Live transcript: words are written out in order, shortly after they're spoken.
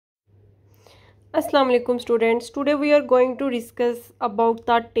Assalamu alaikum students. Today we are going to discuss about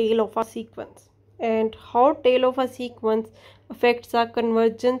the tail of a sequence and how tail of a sequence affects the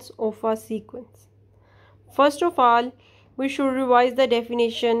convergence of a sequence. First of all, we should revise the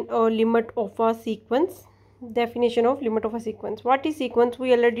definition or limit of a sequence. Definition of limit of a sequence. What is sequence?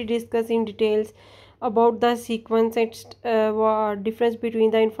 We already discussed in details about the sequence. It's difference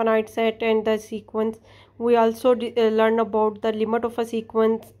between the infinite set and the sequence. We also learn about the limit of a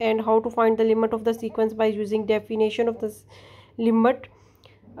sequence and how to find the limit of the sequence by using definition of the limit.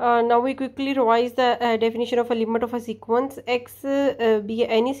 Now we quickly revise the definition of a limit of a sequence. X be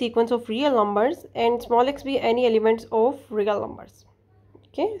any sequence of real numbers and small x be any elements of real numbers.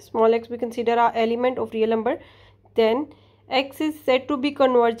 Okay, small x we consider an element of real number. Then x is said to be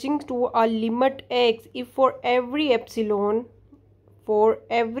converging to a limit x if for every epsilon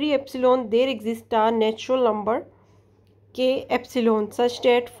there exists a natural number k epsilon such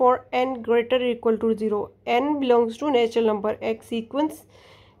that for n greater or equal to 0, n belongs to natural number x sequence,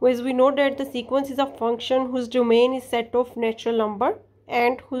 whereas we know that the sequence is a function whose domain is set of natural number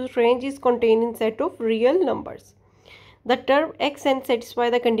and whose range is contained in set of real numbers. The term xn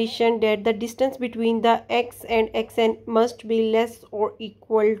satisfies the condition that the distance between the x and xn must be less or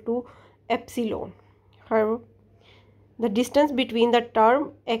equal to epsilon. However, the distance between the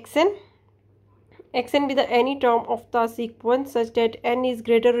term xn be the any term of the sequence such that n is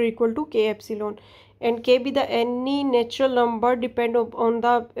greater or equal to k epsilon, and k be the any natural number depend on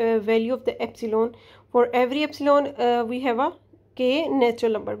the value of the epsilon. For every epsilon we have a k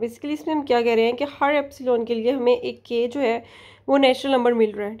natural number. Basically इसमें हम क्या कह रहे हैं कि हर epsilon के लिए हमें एक k जो है वो नेचुरल नंबर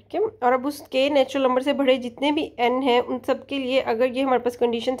मिल रहा है, ठीक है. और अब उस k नेचुरल नंबर से बड़े जितने भी n हैं उन सब के लिए अगर ये हमारे पास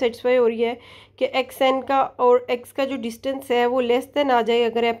कंडीशन सेटिस्फाई हो रही है कि xn का और x का जो डिस्टेंस है वो लेस देन आ जाए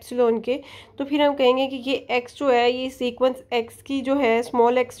अगर एप्सिलॉन के, तो फिर हम कहेंगे कि ये x जो है ये सीक्वेंस x की जो है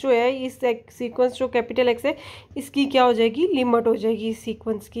स्मॉल x जो है इस सीक्वेंस जो कैपिटल x है इसकी क्या हो जाएगी, लिमिट हो जाएगी इस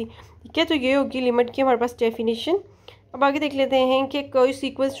सीक्वेंस की, ठीक है. तो ये होगी लिमिट की हमारे पास डेफिनेशन. अब आगे देख लेते हैं कि कोई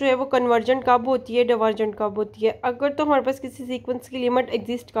सीक्वेंस जो है वो कन्वर्जेंट कब होती है, डाइवर्जेंट कब होती है. अगर तो हमारे पास किसी सीक्वेंस की लिमिट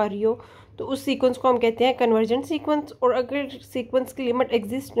एग्जिस्ट कर रही हो तो उस सीक्वेंस को हम कहते हैं कन्वर्जेंट सीक्वेंस, और अगर सीक्वेंस की लिमिट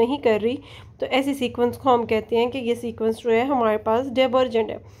एग्जिस्ट नहीं कर रही तो ऐसी सीक्वेंस को हम कहते हैं कि ये सीक्वेंस जो है हमारे पास डाइवर्जेंट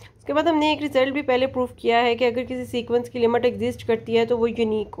है. उसके बाद हमने एक रिजल्ट भी पहले प्रूव किया है कि अगर किसी सीक्वेंस की लिमिट एग्जिस्ट करती है तो वो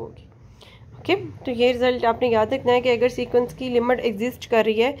यूनिक होगी. ओके, तो ये रिजल्ट आपने याद रखना है कि अगर सीक्वेंस की लिमिट एग्जिस्ट कर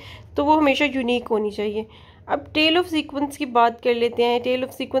रही है तो वो हमेशा यूनिक होनी चाहिए. अब टेल ऑफ सीक्वेंस की बात कर लेते हैं. टेल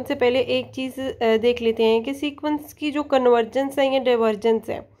ऑफ सीक्वेंस से पहले एक चीज़ देख लेते हैं कि सीक्वेंस की जो कन्वर्जेंस है या डाइवर्जेंस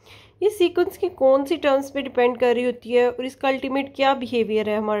है ये सीक्वेंस की कौन सी टर्म्स पे डिपेंड कर रही होती है और इसका अल्टीमेट क्या बिहेवियर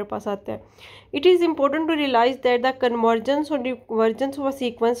है हमारे पास आता है. It is important to realise that the convergence और डिवर्जेंस of a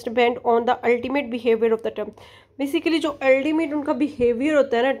sequence depend on the ultimate behaviour of the term. Basically जो अल्टीमेट उनका बिहेवियर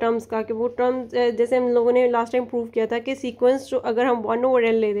होता है ना टर्म्स का, कि वो टर्म्स जैसे हम लोगों ने लास्ट टाइम प्रूव किया था कि सीक्वेंस जो अगर हम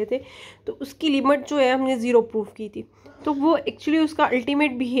 1/n ले रहे थे तो उसकी लिमिट जो है हमने 0 प्रूव की थी, तो वो एक्चुअली उसका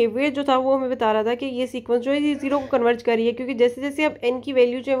अल्टीमेट बिहेवियर जो था वो हमें बता रहा था कि ये सीक्वेंस जो है ये 0 को कन्वर्ज कर रही है, क्योंकि जैसे जैसे अब n की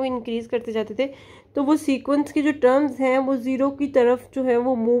वैल्यू जो है वो इंक्रीज़ करते जाते थे तो वो सीक्वेंस की जो टर्म्स हैं वो 0 की तरफ जो है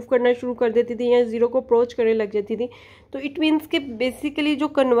वो मूव करना शुरू कर देती थी या 0 को अप्रोच करने लग जाती थी. तो इट मीन्स कि बेसिकली जो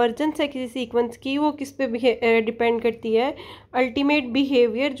कन्वर्जेंस है किसी सीक्वेंस की वो किस पे डिपेंड करती है, अल्टीमेट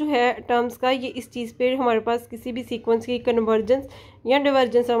बिहेवियर जो है टर्म्स का ये इस चीज़ पे हमारे पास किसी भी सीक्वेंस की कन्वर्जेंस या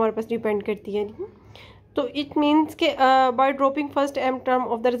डिवर्जेंस हमारे पास डिपेंड करती है. तो इट मीन्स के bye dropping first m term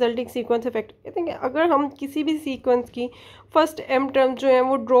of the resulting sequence effect, कहते हैं कि अगर हम किसी भी सीक्वेंस की फर्स्ट m टर्म जो है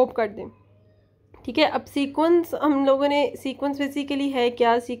वो ड्रॉप कर दें, ठीक है. अब सीक्वेंस हम लोगों ने सीक्वेंस बेसिकली है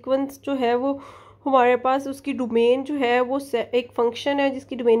क्या, सीक्वेंस जो है वो हमारे पास उसकी डोमेन जो है वो एक फंक्शन है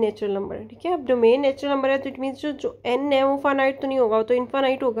जिसकी डोमेन नेचुरल नंबर है, ठीक है. अब डोमेन नेचुरल नंबर है तो इट मीन्स जो n है वो फाइनाइट तो नहीं होगा, वो तो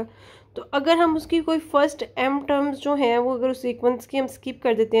इनफाइनाइट होगा. तो अगर हम उसकी कोई फर्स्ट m टर्म्स जो हैं वो अगर उस सीक्वेंस की हम स्किप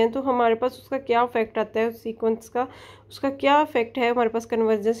कर देते हैं तो हमारे पास उसका क्या इफेक्ट आता है उस सीक्वेंस का, उसका क्या इफेक्ट है हमारे पास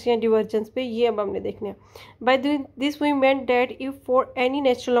कन्वर्जेंस या डिवर्जेंस पे, ये अब हमने देखना है. By this we meant that if for any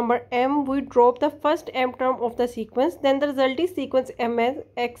natural number m we drop the first m term of the sequence then the result is sequence m as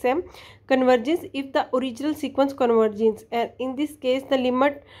xm converges if the original sequence converges and in this case the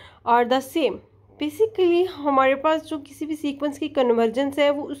limit are the same. Basically हमारे पास जो किसी भी sequence की convergence है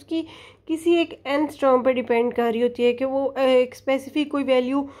वो उसकी किसी एक nth टर्म पर डिपेंड कर रही होती है कि वो एक स्पेसिफिक कोई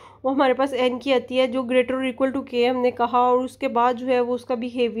वैल्यू वो हमारे पास n की आती है जो ग्रेटर और इक्वल टू k हमने कहा, और उसके बाद जो है वो उसका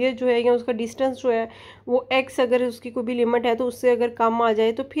बिहेवियर जो है या उसका डिस्टेंस जो है वो x अगर उसकी कोई भी लिमिट है तो उससे अगर कम आ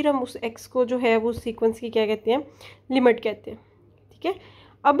जाए तो फिर हम उस x को जो है वो सीक्वेंस की क्या कहते हैं, लिमिट कहते हैं, ठीक है.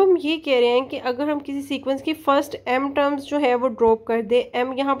 अब हम ये कह रहे हैं कि अगर हम किसी सीक्वेंस की फर्स्ट m टर्म्स जो है वो ड्रॉप कर दें,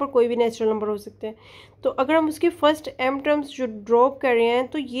 m यहाँ पर कोई भी नेचुरल नंबर हो सकते हैं, तो अगर हम उसकी फर्स्ट m टर्म्स जो ड्रॉप कर रहे हैं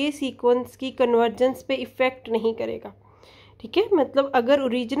तो ये सीक्वेंस की कन्वर्जेंस पे इफ़ेक्ट नहीं करेगा। ठीक है, मतलब अगर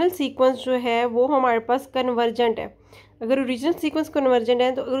ओरिजिनल सीक्वेंस जो है वो हमारे पास कन्वर्जेंट है, अगर ओरिजिनल सीक्वेंस कन्वर्जेंट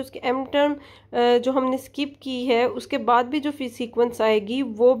है तो अगर उसकी m टर्म जो हमने स्किप की है उसके बाद भी जो सीक्वेंस आएगी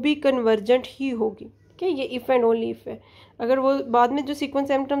वो भी कन्वर्जेंट ही होगी। ठीक है, ये इफ़ एंड ओनली इफ़ है। अगर वो बाद में जो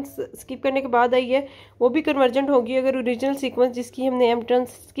सीक्वेंस m टर्म स्किप करने के बाद आई है वो भी कन्वर्जेंट होगी अगर ओरिजिनल सीक्वेंस जिसकी हमने m टर्म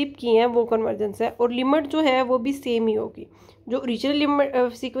स्किप की हैं वो कन्वर्जेंस है, और लिमिट जो है वो भी सेम ही होगी। जो ओरिजिनल लिमिट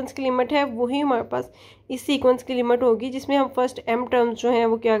सीक्वेंस की लिमिट है वही हमारे पास इस सीक्वेंस की लिमिट होगी जिसमें हम फर्स्ट m टर्म्स जो हैं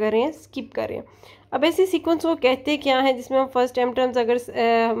वो क्या कर रहे हैं, स्किप कर रहे हैं। अब ऐसे सीक्वेंस को कहते क्या हैं जिसमें हम फर्स्ट m टर्म्स अगर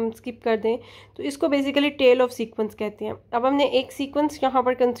हम स्किप कर दें तो इसको बेसिकली टेल ऑफ सीक्वेंस कहते हैं। अब हमने एक सीक्वेंस यहाँ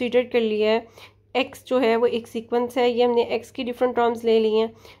पर कंसीडर कर लिया है, x जो है वो एक सीक्वेंस है, ये हमने x की डिफरेंट टर्म्स ले ली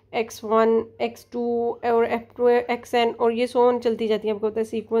हैं, x1 x2 और f2 xn और ये सो ऑन चलती जाती है। आपको पता है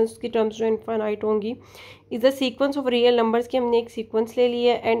सीक्वेंस की टर्म्स जो इनफाइनाइट होंगी। Is the sequence of real numbers की हमने एक सीक्वेंस ले ली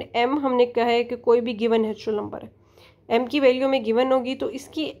है एंड m हमने कहा है कि कोई भी गिवन नेचुरल नंबर है, m की वैल्यू में गिवन होगी, तो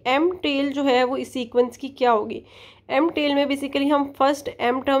इसकी m टेल जो है वो इस सीक्वेंस की क्या होगी। m टेल में बेसिकली हम फर्स्ट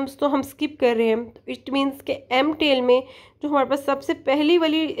m टर्म्स तो हम स्किप कर रहे हैं, तो इट मीन्स के m टेल में जो हमारे पास सबसे पहली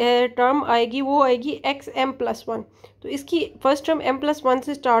वाली टर्म आएगी वो आएगी xm+1। तो इसकी फर्स्ट टर्म m+1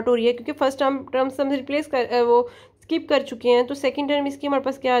 से स्टार्ट हो रही है क्योंकि फर्स्ट टर्म्स हम रिप्लेस कर वो स्किप कर चुके हैं, तो सेकेंड टर्म इसकी हमारे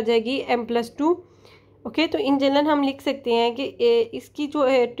पास क्या आ जाएगी m+2। ओके, तो इन जनरल हम लिख सकते हैं कि इसकी जो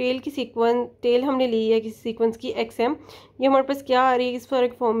है टेल की सीक्वेंस टेल हमने ली है किसी सीक्वेंस की xm, ये हमारे पास क्या आ रही है इस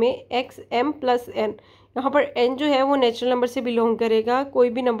फॉर्म में xm+n। यहाँ पर n जो है वो नेचुरल नंबर से बिलोंग करेगा, कोई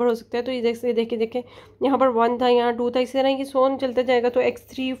भी नंबर हो सकता है। तो ये जैसे देखें यहाँ पर 1 था, यहाँ 2 था, इसी तरह ये सोन चलता जाएगा तो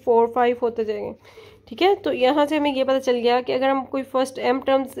x3 4 5 होता जाएगा। ठीक है, तो यहाँ से हमें ये पता चल गया कि अगर हम कोई फर्स्ट m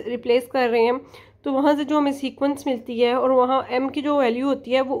टर्म्स रिप्लेस कर रहे हैं तो वहाँ से जो हमें सीक्वेंस मिलती है और वहाँ m की जो वैल्यू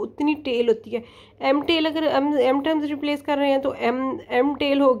होती है वो उतनी टेल होती है। m टेल अगर m टर्म्स रिप्लेस कर रहे हैं तो m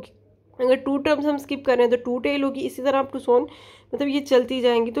टेल होगी, अगर 2 टर्म्स हम स्किप कर रहे हैं तो 2 टेल होगी, इसी तरह अप टू सोन मतलब ये चलती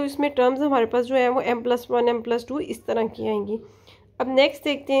जाएंगी। तो इसमें टर्म्स हमारे पास जो है वो m+1 m+2 इस तरह की आएंगी। अब नेक्स्ट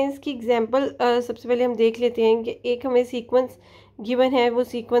देखते हैं इसकी एग्जांपल। सबसे पहले हम देख लेते हैं कि एक हमें सीक्वेंस गिवन है, वो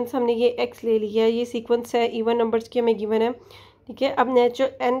सीक्वेंस हमने ये x ले लिया है, ये सीक्वेंस है इवन नंबर्स की हमें गिवन है। ठीक है, अब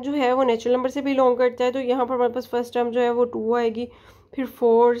n जो है वो नेचुरल नंबर से बिलोंग करता है, तो यहाँ पर हमारे पास फर्स्ट टर्म जो है वो 2 आएगी, फिर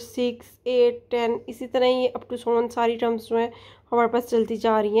 4 6 8 10 इसी तरह ये अप टू सोन सारी टर्म्स जो हैं हमारे पास चलती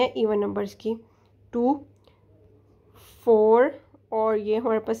जा रही हैं इवन नंबर्स की। 2 4 और ये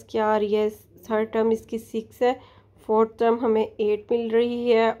हमारे पास क्या आ रही है, थर्ड टर्म इसकी 6 है, फोर्थ टर्म हमें 8 मिल रही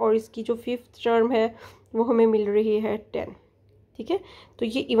है और इसकी जो फिफ्थ टर्म है वो हमें मिल रही है 10। ठीक है, तो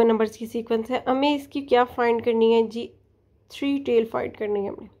ये इवन नंबर्स की सीक्वेंस है। हमें इसकी क्या फाइंड करनी है जी, 3 टेल फाइंड करनी है।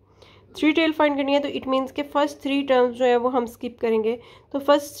 हमने 3 टेल फाइंड करनी है, तो इट मीन्स के फर्स्ट 3 टर्म्स जो है वो हम स्किप करेंगे। तो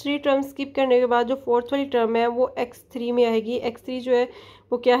फर्स्ट 3 टर्म्स स्किप करने के बाद जो फोर्थ वाली टर्म है वो x3 में आएगी। x3 जो है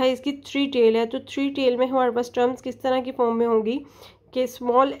वो क्या है, इसकी 3 टेल है, तो 3 टेल में हमारे पास टर्म्स किस तरह की फॉर्म में होंगी कि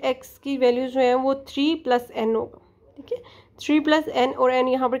स्मॉल x की वैल्यू जो है वो 3 + n होगा। ठीक है, 3 + n और n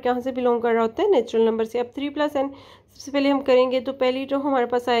यहाँ पर कहाँ से बिलोंग कर रहा होता है, नेचुरल नंबर से। अब 3 + n सबसे पहले हम करेंगे तो पहली जो हमारे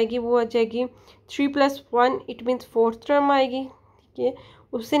पास आएगी वो आ जाएगी 3 + 1 इट मीन्स फोर्थ टर्म आएगी। ठीक है,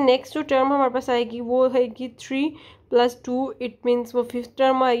 उससे नेक्स्ट जो टर्म हमारे पास आएगी वो आएगी 3 + 2 इट मीन्स वो फिफ्थ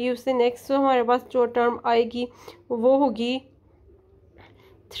टर्म आएगी। उससे नेक्स्ट जो हमारे पास जो टर्म आएगी वो होगी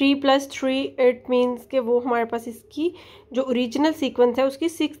 3 + 3 इट मीन्स के वो हमारे पास इसकी जो ओरिजिनल सीक्वेंस है उसकी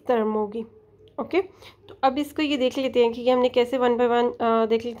 6th टर्म होगी। ओके, तो अब इसको ये देख लेते हैं कि हमने कैसे 1 बाय 1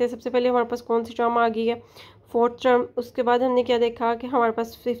 देख लेते हैं। सबसे पहले हमारे पास कौन सी टर्म आ गई है, फोर्थ टर्म। उसके बाद हमने क्या देखा कि हमारे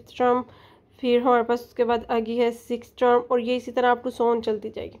पास फिफ्थ टर्म, फिर हमारे पास उसके बाद आ गई है 6th टर्म और ये इसी तरह अप टू सोन चलती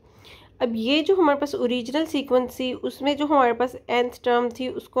जाएगी। अब ये जो हमारे पास ओरिजिनल सीक्वेंस थी उसमें जो हमारे पास nth टर्म थी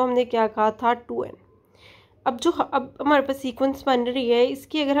उसको हमने क्या कहा था 2n। अब हमारे पास सीक्वेंस बन रही है,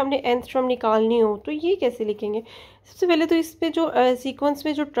 इसकी अगर हमने nth टर्म निकालनी हो तो ये कैसे लिखेंगे। सबसे पहले तो इस पे जो सीक्वेंस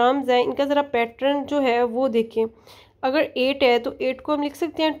में जो टर्म्स हैं इनका ज़रा पैटर्न जो है वो देखें। अगर 8 है तो 8 को हम लिख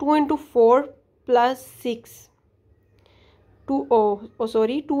सकते हैं 2 × 4 + 6 2 ×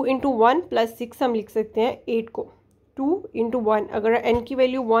 1 + 6 हम लिख सकते हैं 8 को 2 × 1। अगर n की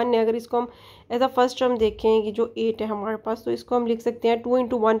वैल्यू 1 है, अगर इसको हम एज अ फर्स्ट टर्म देखें कि जो 8 है हमारे पास, तो इसको हम लिख सकते हैं 2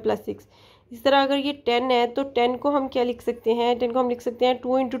 × 1 + 6। इस तरह अगर ये 10 है तो 10 को हम क्या लिख सकते हैं, 10 को हम लिख सकते हैं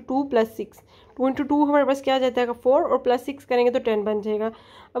 2 × 2 + 6। 2 × 2 हमारे पास क्या आ जाता है 4 और +6 करेंगे तो 10 बन जाएगा।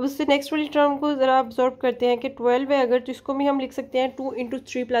 अब उससे नेक्स्ट वाली टर्म को ज़रा ऑब्जर्व करते हैं कि 12 है अगर, तो इसको भी हम लिख सकते हैं 2 ×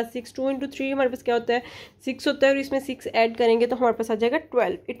 3 + 6। 2 × 3 हमारे पास क्या होता है 6 होता है और इसमें 6 ऐड करेंगे तो हमारे पास आ जाएगा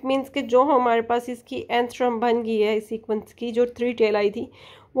 12। इट मीन्स कि जो हमारे पास इसकी nth टर्म बन गई है इस सीक्वेंस की जो 3 टेल आई थी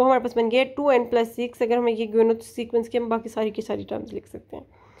वो हमारे पास बन गया 2n+6। अगर हमें ये गिवन हो तो सीक्वेंस की हम बाकी सारी की सारी टर्म्स लिख सकते हैं।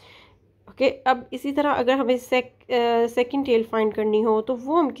 ओके, अब इसी तरह अगर हमें सेकंड टेल फाइंड करनी हो तो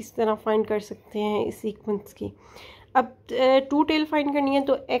वो हम किस तरह फाइंड कर सकते हैं इस सीक्वेंस की। अब 2 टेल फाइंड करनी है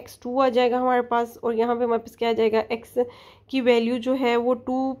तो x2 आ जाएगा हमारे पास, और यहाँ पे हमारे पास क्या आ जाएगा, x की वैल्यू जो है वो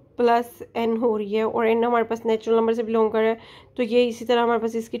 2+n हो रही है, और n हमारे पास नेचुरल नंबर से बिलोंग कर रहा है, तो ये इसी तरह हमारे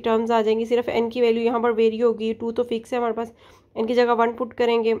पास इसकी टर्म्स आ जाएंगी। सिर्फ n की वैल्यू यहाँ पर वेरी होगी, 2 तो फिक्स है हमारे पास, n की जगह 1 पुट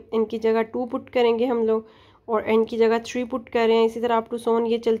करेंगे, n की जगह 2 पुट करेंगे हम लोग, और n की जगह 3 पुट कर रहे हैं। इसी तरह अप टू सोन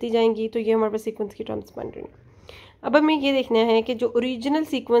ये चलती जाएंगी, तो ये हमारे पास सीक्वेंस की टर्म्स बन रही हैं। अब हमें ये देखना है कि जो ओरिजिनल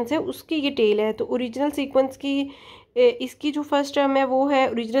सीक्वेंस है उसकी ये टेल है, तो ओरिजिनल सीक्वेंस की इसकी जो फर्स्ट टर्म है वो है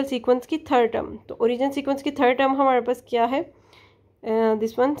ओरिजिनल सीक्वेंस की थर्ड टर्म। तो ओरिजिनल सीक्वेंस की थर्ड टर्म हमारे पास क्या है,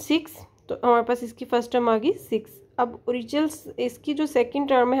 दिस वन 6, तो हमारे पास इसकी फर्स्ट टर्म आ गई 6। अब ओरिजिनल इसकी जो सेकंड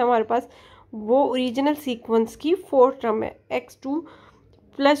टर्म है हमारे पास वो ओरिजिनल सीक्वेंस की फोर्थ टर्म है,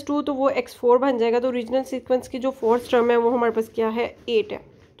 x2+2, तो वो x4 बन जाएगा। तो ओरिजिनल सीक्वेंस की जो फोर्थ टर्म है वो हमारे पास क्या है, 8 है।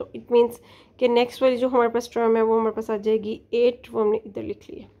 तो इट मीन्स कि नेक्स्ट वाली जो हमारे पास टर्म है वो हमारे पास आ जाएगी 8, वो हमने इधर लिख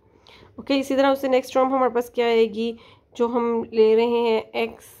लिया। ओके, इसी तरह उससे नेक्स्ट टर्म हमारे पास क्या आएगी, जो हम ले रहे हैं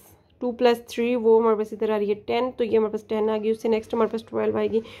x2+3, वो हमारे पास इधर आ रही है 10, तो ये हमारे पास 10 आ गई। उससे नेक्स्ट हमारे पास 12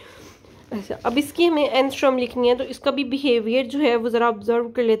 आएगी। अच्छा, अब इसकी हमें nth टर्म लिखनी है, तो इसका भी बिहेवियर जो है वो ज़रा ऑब्जर्व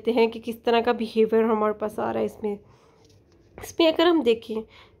कर लेते हैं कि किस तरह का बिहेवियर हमारे पास आ रहा है इसमें अगर हम देखें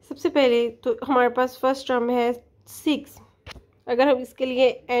सबसे पहले तो हमारे पास फर्स्ट टर्म है 6। अगर हम इसके लिए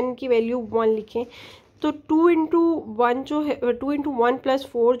n की वैल्यू 1 लिखें तो 2 × 1 जो है 2 ×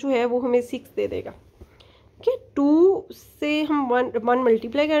 1+4 जो है वो हमें 6 दे देगा। ओके, 2 से हम 1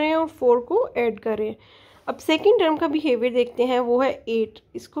 मल्टीप्लाई कर रहे हैं और 4 को ऐड कर रहे हैं। अब सेकंड टर्म का बिहेवियर देखते हैं, वो है 8।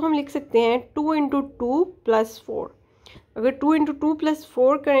 इसको हम लिख सकते हैं 2 × 2+4। अगर 2 ×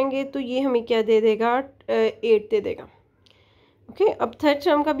 2+4 करेंगे तो ये हमें क्या दे देगा, 8 दे देगा। ओके, अब थर्ड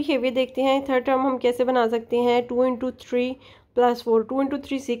टर्म का बिहेवियर देखते हैं। थर्ड टर्म हम कैसे बना सकते हैं, 2 × 3+4, 2 ×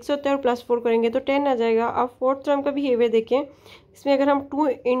 3 6 होता है और +4 करेंगे तो 10 आ जाएगा। अब फोर्थ टर्म का बिहेवियर देखें, इसमें अगर हम 2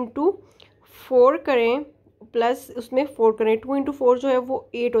 × 4 करें प्लस उसमें 4 करें, 2 × 4 जो है वो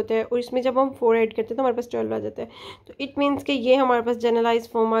 8 होता है, और इसमें जब हम 4 ऐड करते हैं तो हमारे पास 12 आ जाता है। तो इट मीन्स कि ये हमारे पास जनरलाइज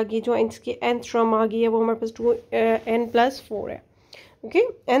फॉर्म आ गई, जो इसकी nth टर्म आ गई है वो हमारे पास 2n+4 है। ओके,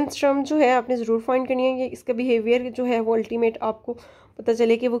 nth टर्म जो है आपने ज़रूर फाइंड करनी है, कि इसका बिहेवियर जो है वो अल्टीमेट आपको पता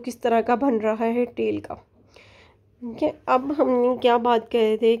चले कि वो किस तरह का बन रहा है टेल का। ठीक है, अब हमने क्या बात कर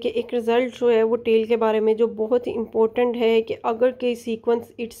रहे थे कि एक रिज़ल्ट जो है वो टेल के बारे में जो बहुत ही इम्पोर्टेंट है कि अगर कोई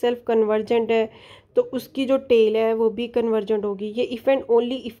सीक्वेंस इटसेल्फ कन्वर्जेंट है तो उसकी जो टेल है वो भी कन्वर्जेंट होगी। ये इफ़ एंड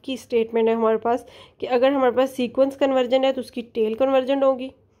ओनली इफ़ की स्टेटमेंट है हमारे पास, कि अगर हमारे पास सीक्वेंस कन्वर्जेंट है तो उसकी टेल कन्वर्जेंट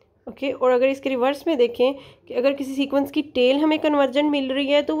होगी। ओके, और अगर इसके रिवर्स में देखें कि अगर किसी सीक्वेंस की टेल हमें कन्वर्जेंट मिल रही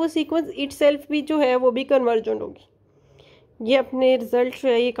है तो वो सीक्वेंस इटसेल्फ भी जो है वो भी कन्वर्जेंट होगी। ये अपने रिज़ल्ट जो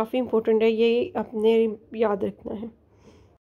है ये काफ़ी इंपॉर्टेंट है, ये अपने याद रखना है।